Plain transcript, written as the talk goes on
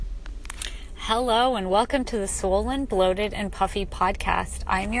Hello and welcome to the Swollen, Bloated, and Puffy podcast.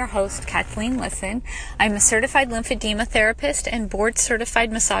 I'm your host, Kathleen Lisson. I'm a certified lymphedema therapist and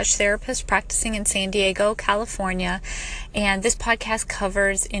board-certified massage therapist practicing in San Diego, California. And this podcast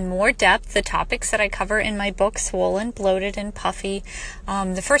covers in more depth the topics that I cover in my book, Swollen, Bloated, and Puffy.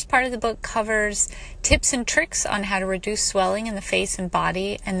 The first part of the book covers tips and tricks on how to reduce swelling in the face and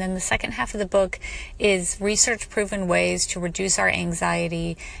body. And then the second half of the book is research-proven ways to reduce our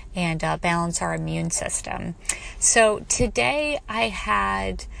anxiety and balance our immune system. So today I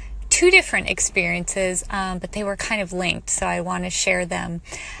had two different experiences, but they were kind of linked, so I want to share them.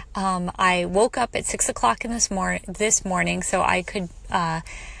 I woke up at 6 o'clock in this morning so I could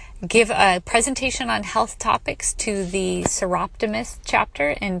give a presentation on health topics to the Seroptimist chapter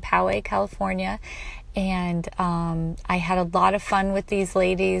in Poway, California. And I had a lot of fun with these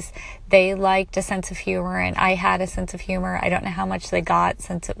ladies. They liked a sense of humor, and I had a sense of humor. I don't know how much they got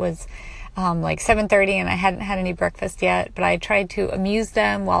since it was like 7:30 and I hadn't had any breakfast yet, but I tried to amuse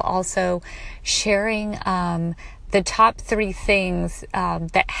them while also sharing the top 3 things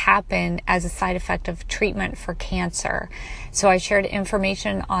that happen as a side effect of treatment for cancer. So I shared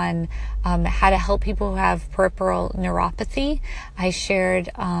information on how to help people who have peripheral neuropathy. I shared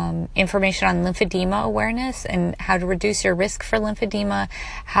information on lymphedema awareness and how to reduce your risk for lymphedema,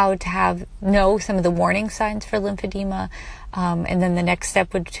 how to know some of the warning signs for lymphedema, and then the next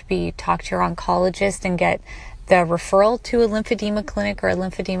step would be talk to your oncologist and get the referral to a lymphedema clinic or a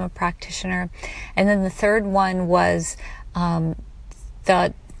lymphedema practitioner. And then the third one was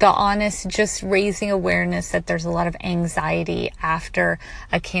the honest, just raising awareness that there's a lot of anxiety after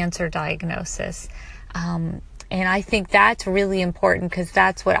a cancer diagnosis. And I think that's really important because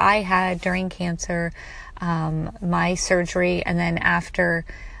that's what I had during cancer, my surgery, and then after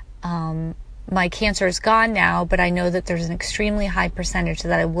my cancer is gone now, but I know that there's an extremely high percentage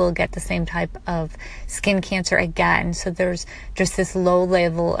that I will get the same type of skin cancer again. So there's just this low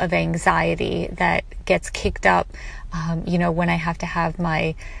level of anxiety that gets kicked up, when I have to have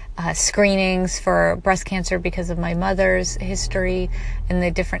my screenings for breast cancer because of my mother's history and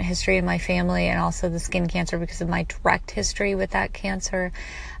the different history in my family, and also the skin cancer because of my direct history with that cancer.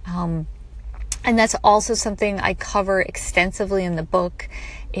 And that's also something I cover extensively in the book,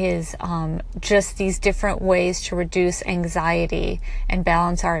 is just these different ways to reduce anxiety and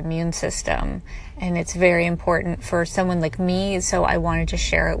balance our immune system. And it's very important for someone like me, so I wanted to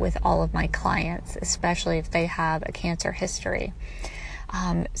share it with all of my clients, especially if they have a cancer history.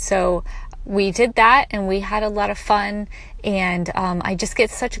 So we did that and we had a lot of fun, and I just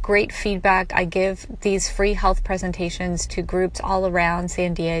get such great feedback. I give these free health presentations to groups all around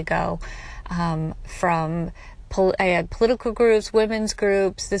San Diego, I had political groups, women's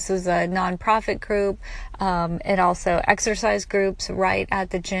groups. This was a nonprofit group, and also exercise groups right at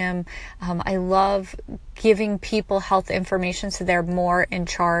the gym. I love giving people health information so they're more in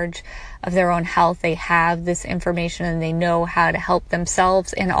charge of their own health. They have this information and they know how to help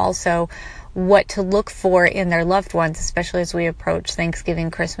themselves, and also what to look for in their loved ones, especially as we approach Thanksgiving,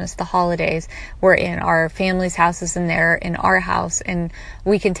 Christmas, the holidays. We're in our family's houses and they're in our house, and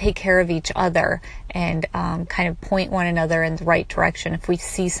we can take care of each other and kind of point one another in the right direction if we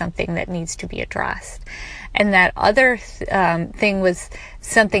see something that needs to be addressed. And that other thing was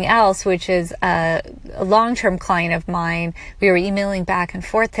something else, which is a long-term client of mine. We were emailing back and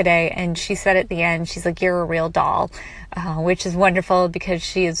forth today, and she said at the end, she's like, "You're a real doll," which is wonderful because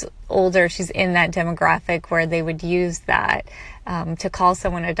she is older. She's in that demographic where they would use that. To call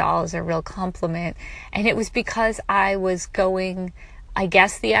someone a doll is a real compliment. And it was because I was going, I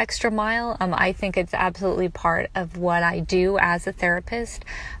guess, the extra mile. I think it's absolutely part of what I do as a therapist.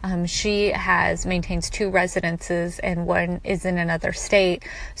 She maintains 2 residences and one is in another state.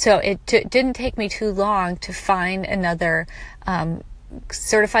 So it didn't take me too long to find another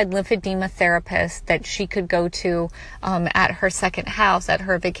certified lymphedema therapist that she could go to at her second house, at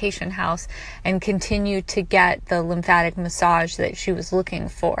her vacation house, and continue to get the lymphatic massage that she was looking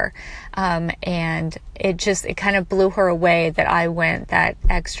for. And it kind of blew her away that I went that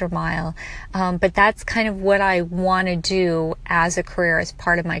extra mile. But that's kind of what I want to do as a career, as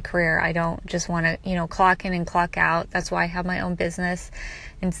part of my career. I don't just want to, clock in and clock out. That's why I have my own business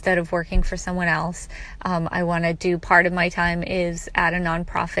instead of working for someone else. I want to do, part of my time is at a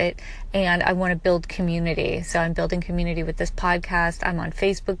nonprofit, and I want to build community. So I'm building community with this podcast. I'm on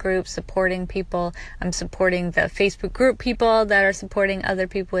Facebook groups supporting people. I'm supporting the Facebook group people that are supporting other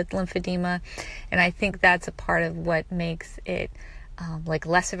people with lymphedema. And I think that's a part of what makes it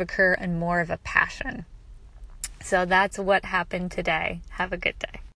less of a career and more of a passion. So that's what happened today. Have a good day.